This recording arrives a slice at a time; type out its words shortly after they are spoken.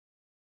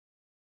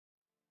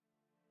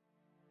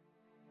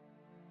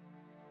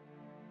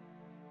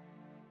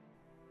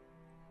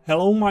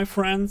Hello my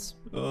friends,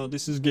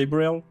 this is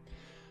Gabriel.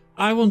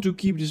 I want to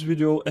keep this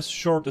video as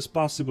short as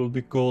possible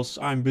because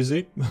I'm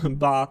busy,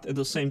 but at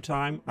the same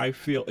time I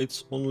feel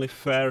it's only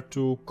fair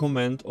to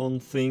comment on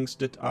things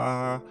that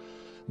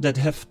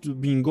have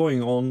been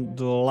going on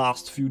the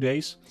last few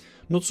days.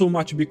 Not so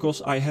much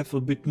because I have a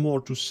bit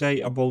more to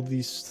say about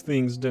these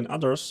things than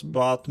others,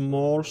 but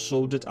more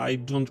so that I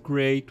don't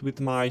create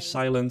with my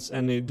silence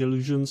any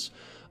delusions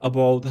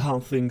about how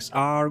things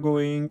are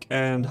going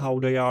and how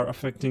they are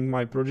affecting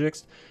my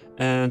projects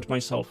and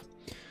myself.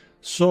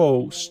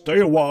 So stay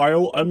a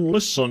while and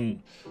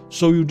listen.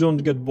 So you don't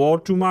get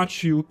bored too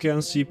much, you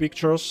can see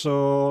pictures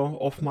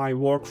of my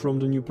work from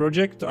the new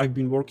project I've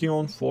been working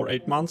on for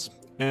 8 months,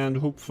 and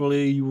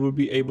hopefully you will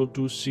be able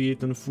to see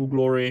it in full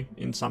glory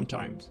in some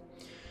time.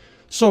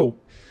 So,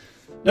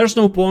 there's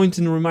no point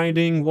in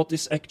reminding what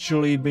is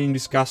actually being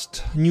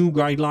discussed. New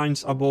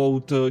guidelines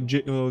about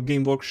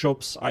Game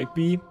Workshop's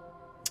IP,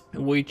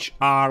 which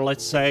are,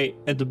 let's say,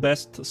 at the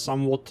best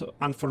somewhat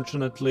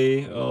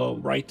unfortunately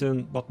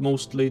written, but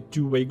mostly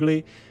too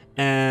vaguely,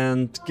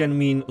 and can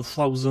mean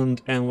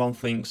 1,001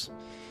 things.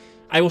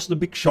 I was the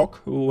big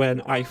shock when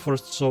I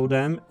first saw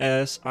them,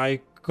 as I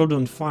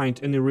couldn't find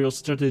any real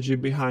strategy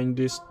behind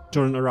this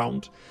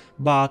turnaround.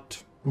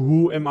 But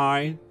who am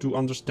I to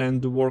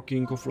understand the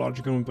working of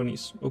large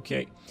companies?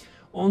 Okay.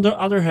 On the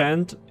other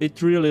hand,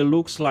 it really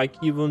looks like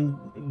even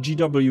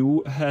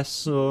GW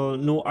has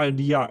no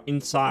idea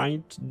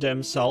inside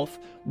themselves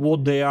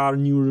what their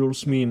new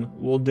rules mean,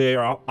 what they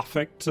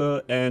affect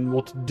and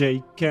what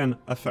they can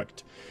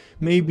affect.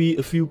 Maybe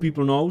a few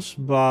people knows,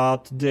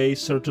 but they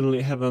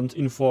certainly haven't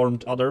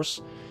informed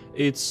others.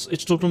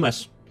 It's total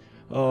mess.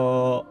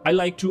 I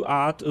like to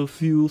add a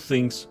few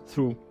things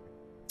through.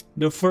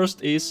 The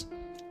first is,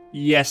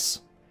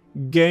 yes,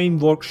 Game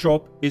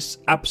Workshop is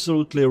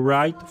absolutely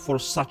right for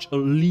such a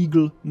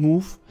legal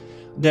move.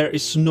 There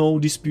is no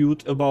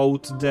dispute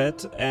about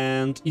that,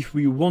 and if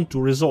we want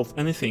to resolve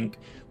anything,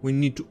 we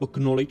need to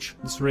acknowledge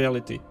this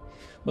reality.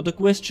 But the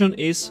question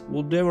is,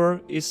 whatever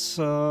is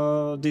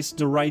this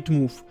the right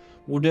move,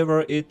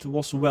 whatever it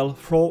was well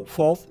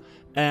thought,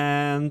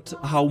 and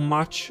how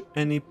much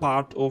any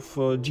part of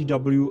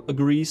GW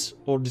agrees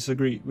or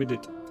disagree with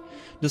it.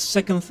 The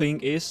second thing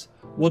is,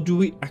 what do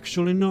we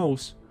actually know?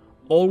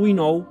 All we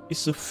know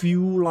is a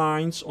few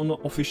lines on the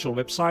official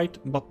website,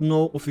 but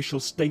no official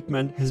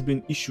statement has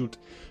been issued.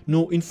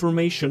 No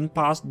information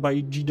passed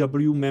by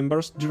GW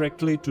members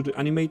directly to the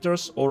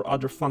animators or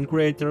other fan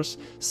creators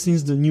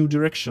since the new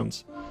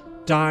directions.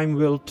 Time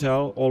will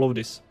tell all of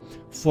this.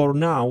 For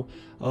now,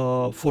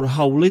 for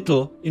how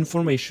little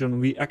information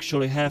we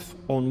actually have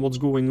on what's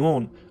going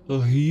on,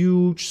 a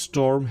huge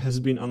storm has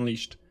been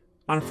unleashed.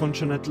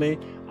 Unfortunately,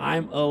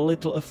 I'm a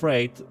little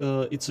afraid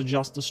it's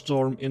just a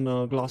storm in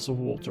a glass of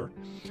water.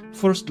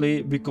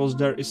 Firstly, because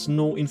there is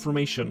no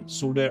information,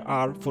 so there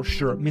are for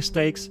sure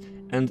mistakes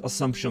and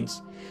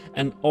assumptions.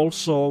 And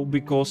also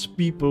because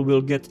people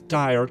will get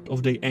tired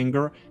of their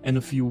anger, and in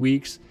a few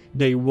weeks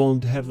they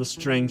won't have the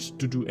strength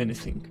to do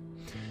anything.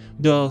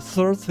 The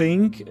third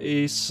thing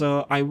is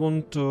I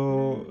want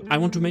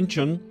to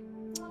mention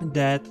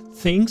that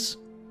things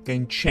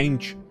can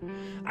change.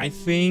 I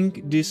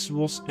think this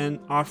was an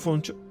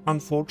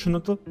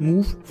unfortunate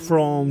move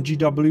from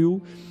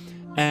GW,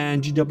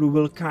 and GW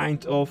will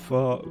kind of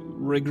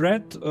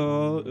regret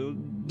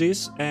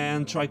this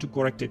and try to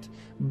correct it.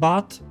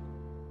 But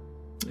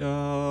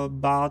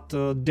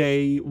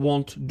they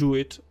won't do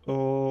it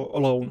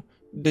alone.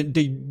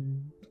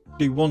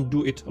 They won't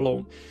do it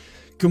alone.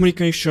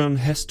 Communication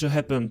has to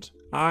happen.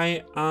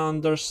 I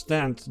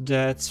understand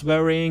that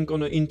swearing on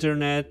the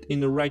internet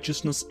in the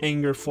righteousness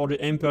anger for the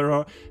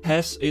emperor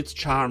has its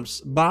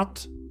charms,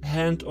 but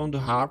hand on the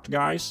heart,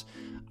 guys,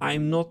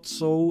 I'm not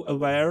so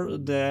aware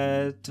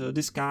that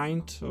this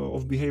kind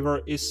of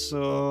behavior is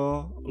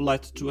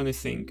led to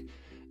anything.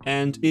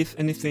 And if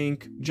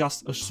anything,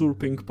 just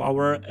usurping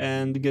power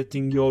and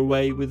getting your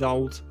way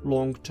without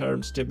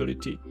long-term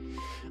stability.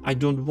 I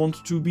don't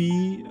want to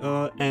be,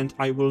 and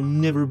I will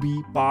never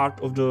be part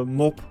of the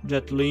mob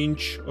that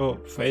lynch,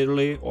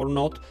 fairly or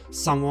not,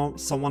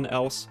 someone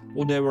else,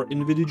 whatever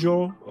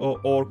individual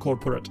or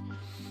corporate.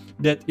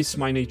 That is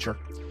my nature.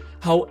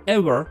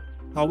 However,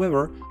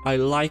 I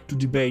like to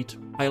debate.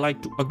 I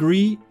like to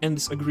agree and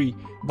disagree,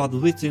 but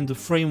within the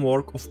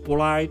framework of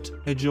polite,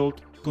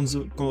 adult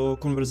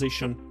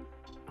conversation.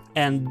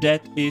 And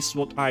that is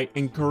what I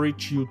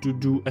encourage you to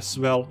do as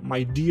well,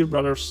 my dear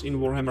brothers in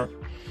Warhammer.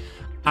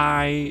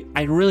 I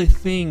really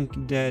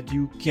think that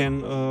you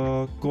can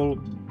call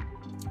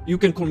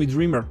me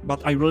dreamer,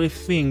 but I really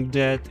think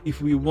that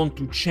if we want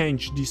to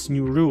change these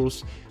new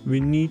rules, we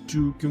need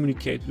to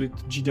communicate with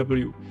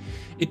GW.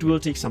 It will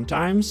take some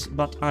time,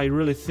 but I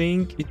really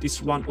think it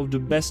is one of the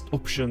best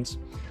options.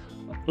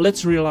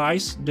 Let's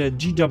realize that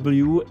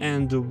GW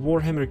and the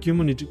Warhammer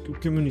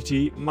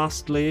community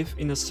must live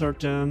in a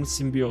certain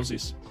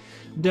symbiosis.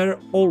 There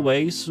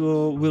always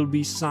will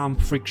be some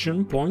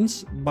friction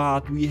points,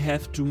 but we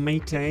have to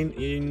maintain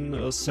in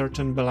a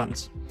certain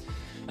balance.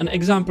 An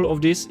example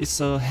of this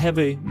is a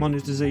heavy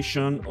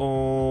monetization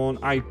on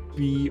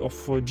IP of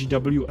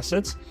GW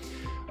assets.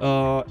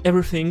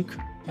 Everything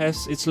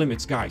has its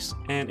limits, guys,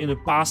 and in the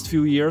past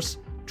few years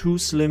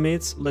those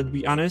limits, let's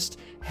be honest,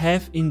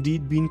 have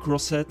indeed been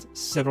crossed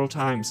several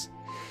times.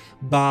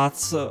 But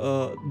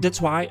that's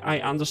why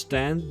I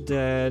understand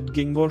that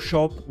Game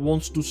Workshop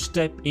wants to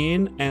step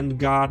in and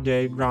guard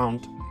their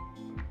ground,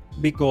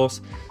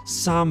 because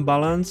some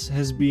balance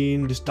has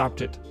been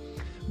disturbed.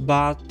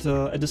 But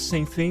the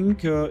same thing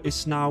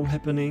is now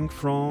happening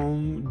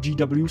from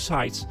GW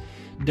sides.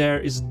 There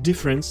is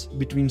difference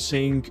between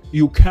saying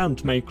you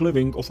can't make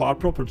living of our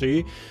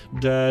property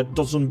that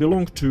doesn't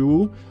belong to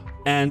you,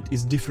 and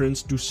it's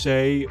different to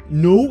say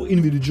no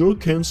individual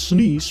can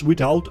sneeze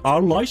without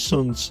our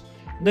license.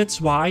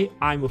 That's why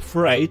I'm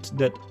afraid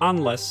that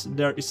unless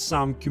there is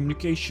some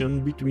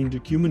communication between the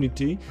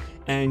community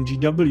and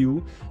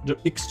GW, the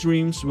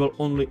extremes will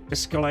only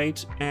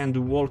escalate and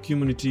the whole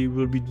community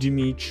will be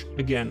damaged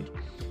again.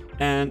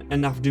 And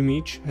enough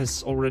damage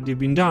has already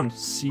been done.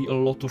 See, a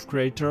lot of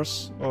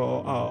creators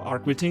are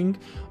quitting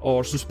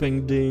or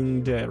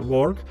suspending their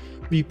work.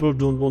 People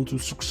don't want to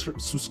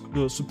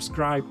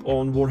subscribe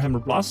on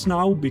Warhammer Plus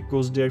now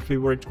because their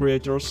favorite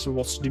creators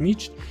was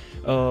damaged.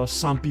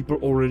 Some people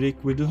already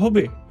quit the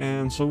hobby,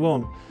 and so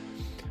on.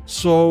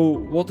 So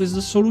what is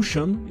the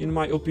solution? In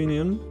my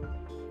opinion,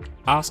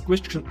 ask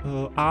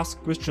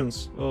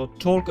questions,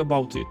 talk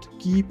about it,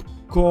 keep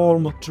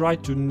calm, try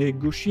to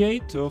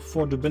negotiate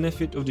for the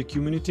benefit of the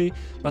community,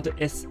 but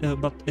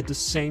at the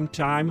same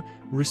time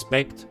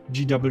respect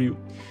GW.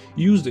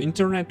 Use the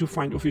internet to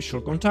find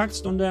official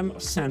contacts on them,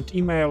 send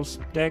emails,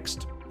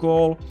 text,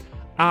 call,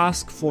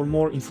 ask for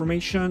more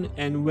information,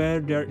 and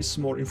where there is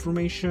more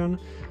information,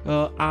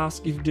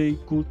 ask if they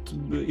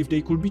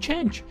could be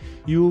changed.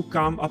 You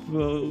come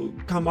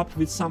up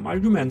with some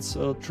arguments,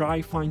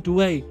 try find a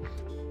way.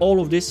 All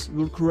of this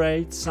will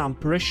create some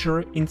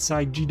pressure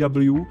inside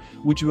GW,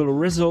 which will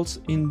result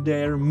in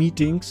their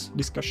meetings,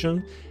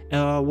 discussion,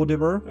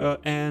 whatever,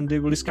 and they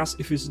will discuss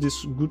if it's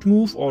this good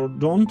move or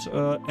don't,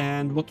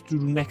 and what to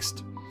do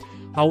next.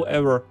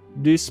 However,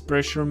 this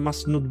pressure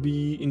must not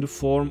be in the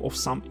form of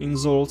some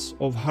insults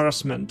of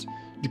harassment.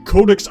 The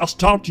Codex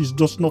Astartes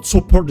does not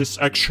support this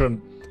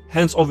action.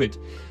 Hands off it.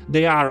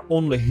 They are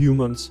only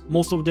humans.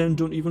 Most of them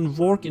don't even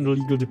work in the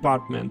legal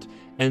department,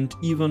 and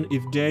even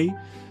if they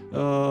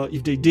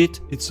did,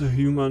 it's a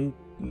human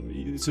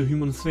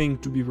thing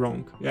to be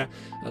wrong. Yeah,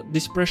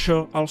 this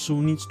pressure also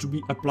needs to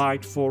be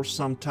applied for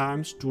some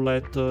times to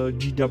let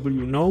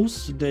GW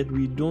knows that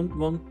we don't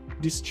want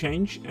this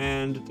change,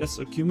 and as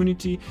a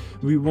community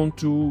we want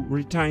to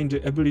retain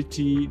the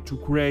ability to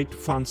create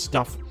fun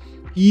stuff,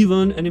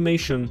 even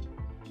animation.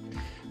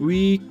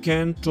 We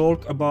can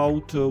talk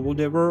about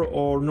whatever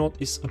or not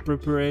is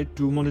appropriate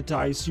to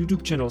monetize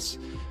YouTube channels.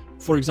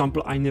 For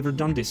example, I never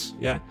done this,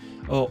 yeah,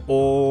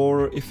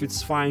 or if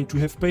it's fine to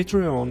have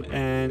Patreon,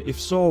 and if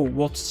so,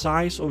 what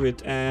size of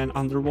it and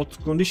under what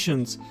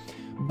conditions.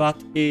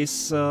 But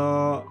is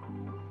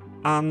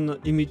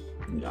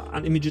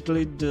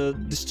immediately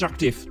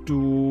destructive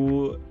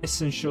to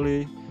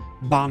essentially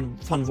ban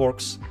fun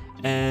works,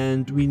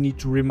 and we need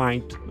to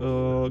remind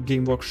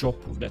Game Workshop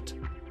of that.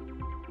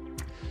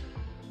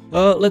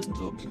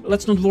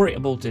 Let's not worry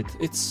about it.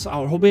 It's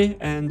our hobby,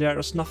 and there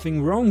is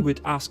nothing wrong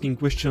with asking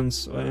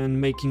questions and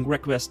making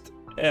requests,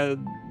 as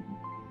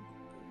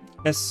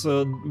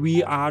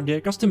we are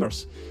their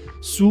customers.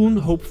 Soon,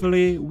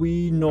 hopefully,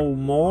 we know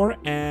more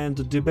and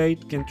the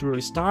debate can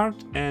really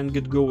start and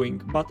get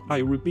going. But I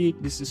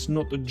repeat, this is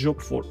not a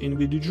job for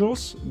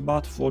individuals,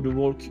 but for the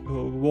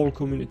whole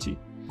community.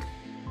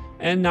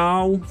 And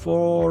now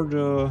for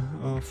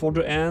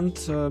the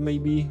end,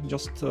 maybe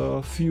just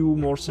a few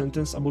more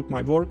sentences about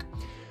my work.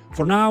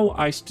 For now,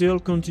 I still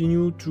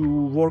continue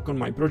to work on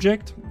my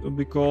project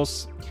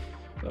because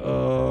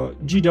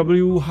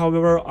GW,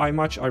 however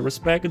much I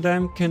respect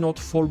them, cannot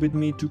forbid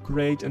me to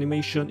create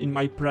animation in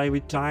my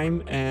private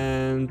time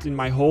and in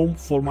my home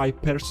for my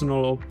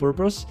personal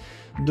purpose.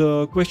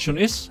 The question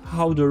is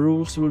how the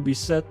rules will be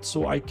set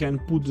so I can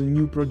put the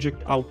new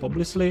project out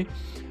publicly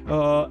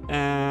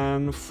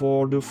and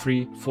for the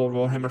free for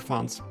Warhammer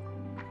fans.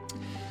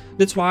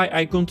 That's why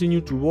I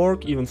continue to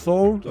work even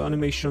though the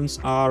animations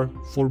are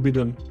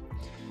forbidden.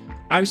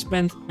 I've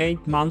spent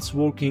 8 months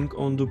working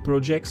on the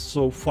project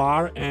so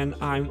far, and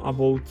I'm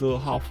about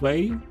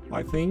halfway,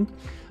 I think.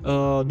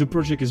 The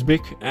project is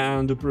big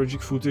and the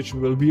project footage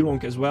will be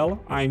long as well.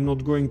 I'm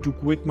not going to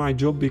quit my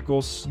job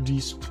because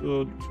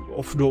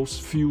of those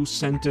few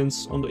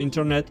sentences on the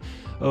internet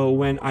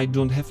when I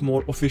don't have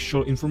more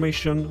official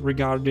information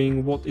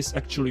regarding what it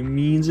actually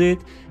means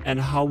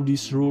and how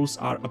these rules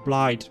are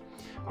applied.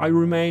 I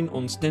remain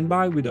on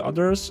standby with the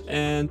others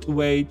and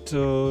await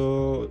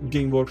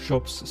Game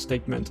Workshop's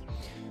statement.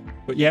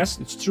 But yes,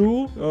 it's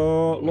true.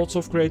 Lots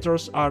of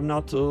creators are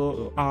not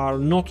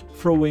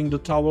throwing the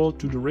towel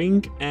to the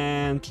ring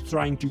and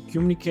trying to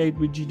communicate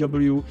with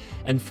GW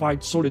and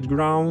find solid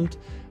ground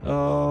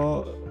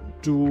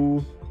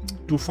to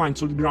find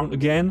solid ground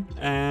again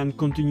and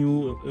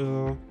continue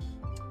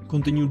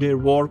continue their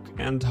work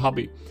and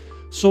hobby.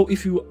 So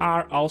if you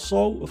are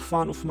also a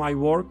fan of my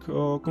work,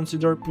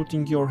 consider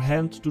putting your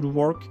hand to the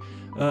work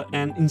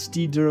and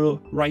instead of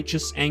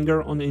righteous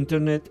anger on the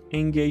internet,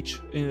 engage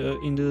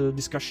in the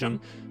discussion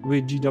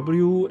with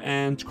GW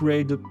and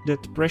create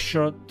that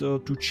pressure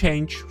to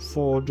change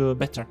for the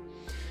better.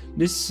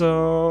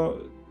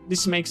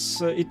 This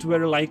makes it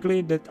very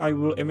likely that I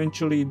will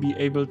eventually be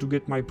able to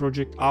get my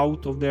project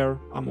out of there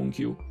among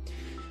you.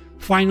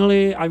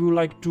 Finally, I would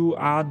like to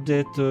add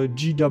that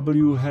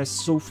GW has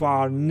so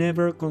far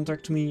never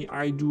contacted me.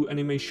 I do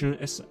animation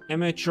as an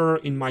amateur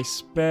in my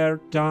spare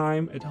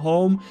time at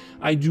home.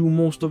 I do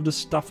most of the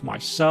stuff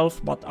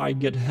myself, but I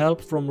get help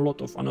from a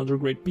lot of other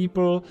great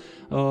people,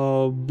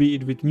 be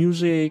it with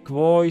music,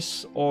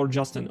 voice, or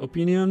just an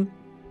opinion.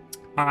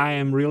 I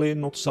am really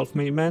not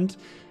self-made man,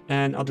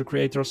 and other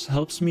creators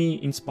helps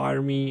me,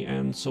 inspire me,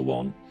 and so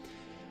on.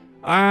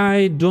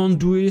 I don't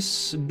do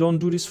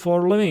this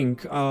for a living.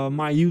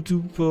 My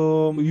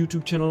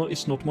YouTube channel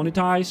is not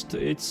monetized.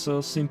 It's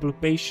a simple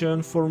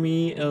passion for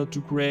me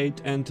to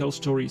create and tell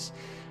stories.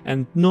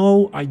 And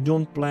no, I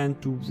don't plan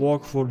to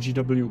work for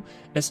GW,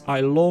 as I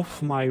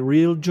love my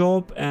real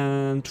job,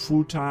 and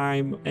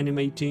full-time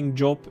animating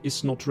job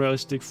is not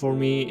realistic for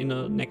me in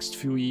the next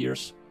few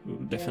years,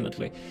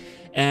 definitely.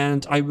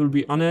 And I will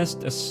be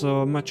honest, as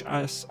much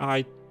as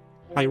I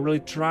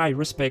really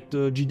respect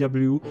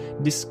GW,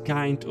 this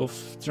kind of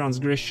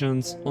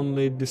transgressions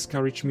only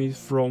discourage me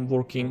from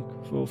working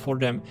for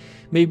them.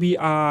 Maybe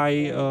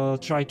I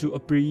try to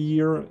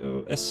appear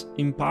as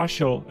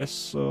impartial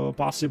as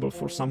possible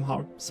for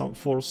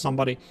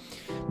somebody,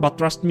 but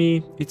trust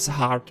me, it's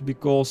hard,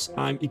 because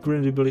I'm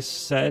incredibly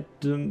sad.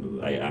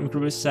 I'm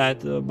incredibly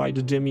sad by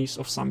the demise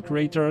of some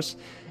creators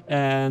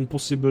and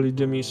possibly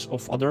demise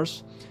of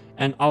others.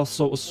 And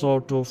also a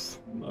sort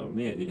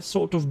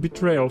of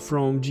betrayal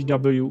from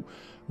GW,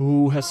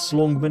 who has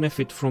long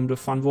benefited from the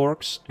fun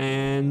works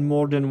and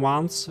more than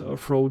once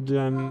throw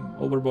them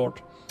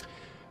overboard.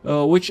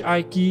 Which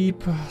I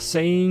keep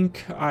saying,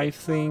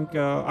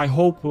 I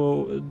hope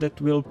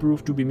that will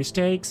prove to be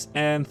mistakes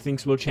and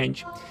things will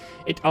change.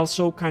 It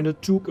also kind of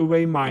took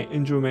away my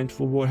enjoyment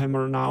for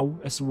Warhammer now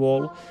as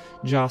well,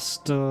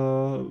 just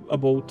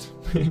about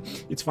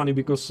it's funny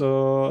because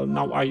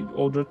now I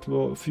ordered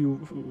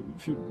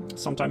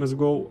some time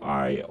ago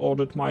I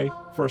ordered my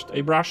first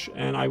airbrush,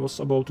 and I was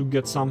about to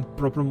get some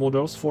proper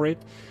models for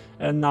it,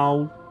 and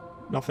now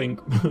nothing.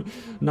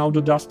 Now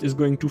the dust is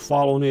going to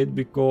fall on it,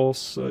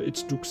 because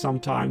it took some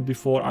time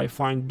before I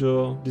find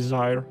the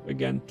desire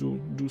again to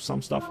do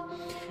some stuff.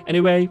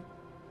 Anyway,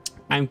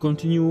 I'm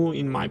continuing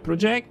in my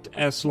project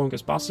as long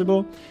as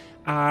possible.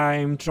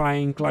 I'm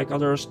trying, like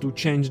others, to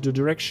change the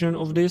direction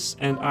of this,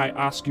 and I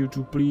ask you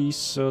to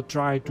please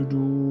try to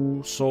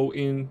do so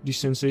in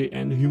decency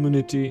and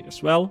humanity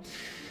as well.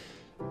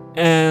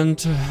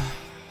 And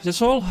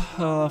that's all.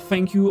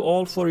 Thank you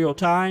all for your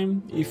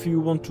time. If you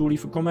want to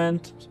leave a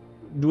comment,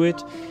 do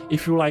it.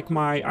 If you like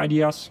my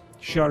ideas,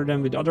 share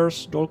them with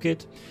others, talk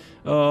it.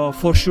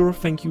 For sure,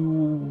 thank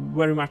you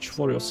very much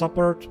for your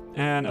support,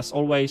 and as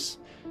always,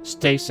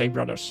 stay safe,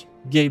 brothers.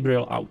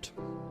 Gabriel out.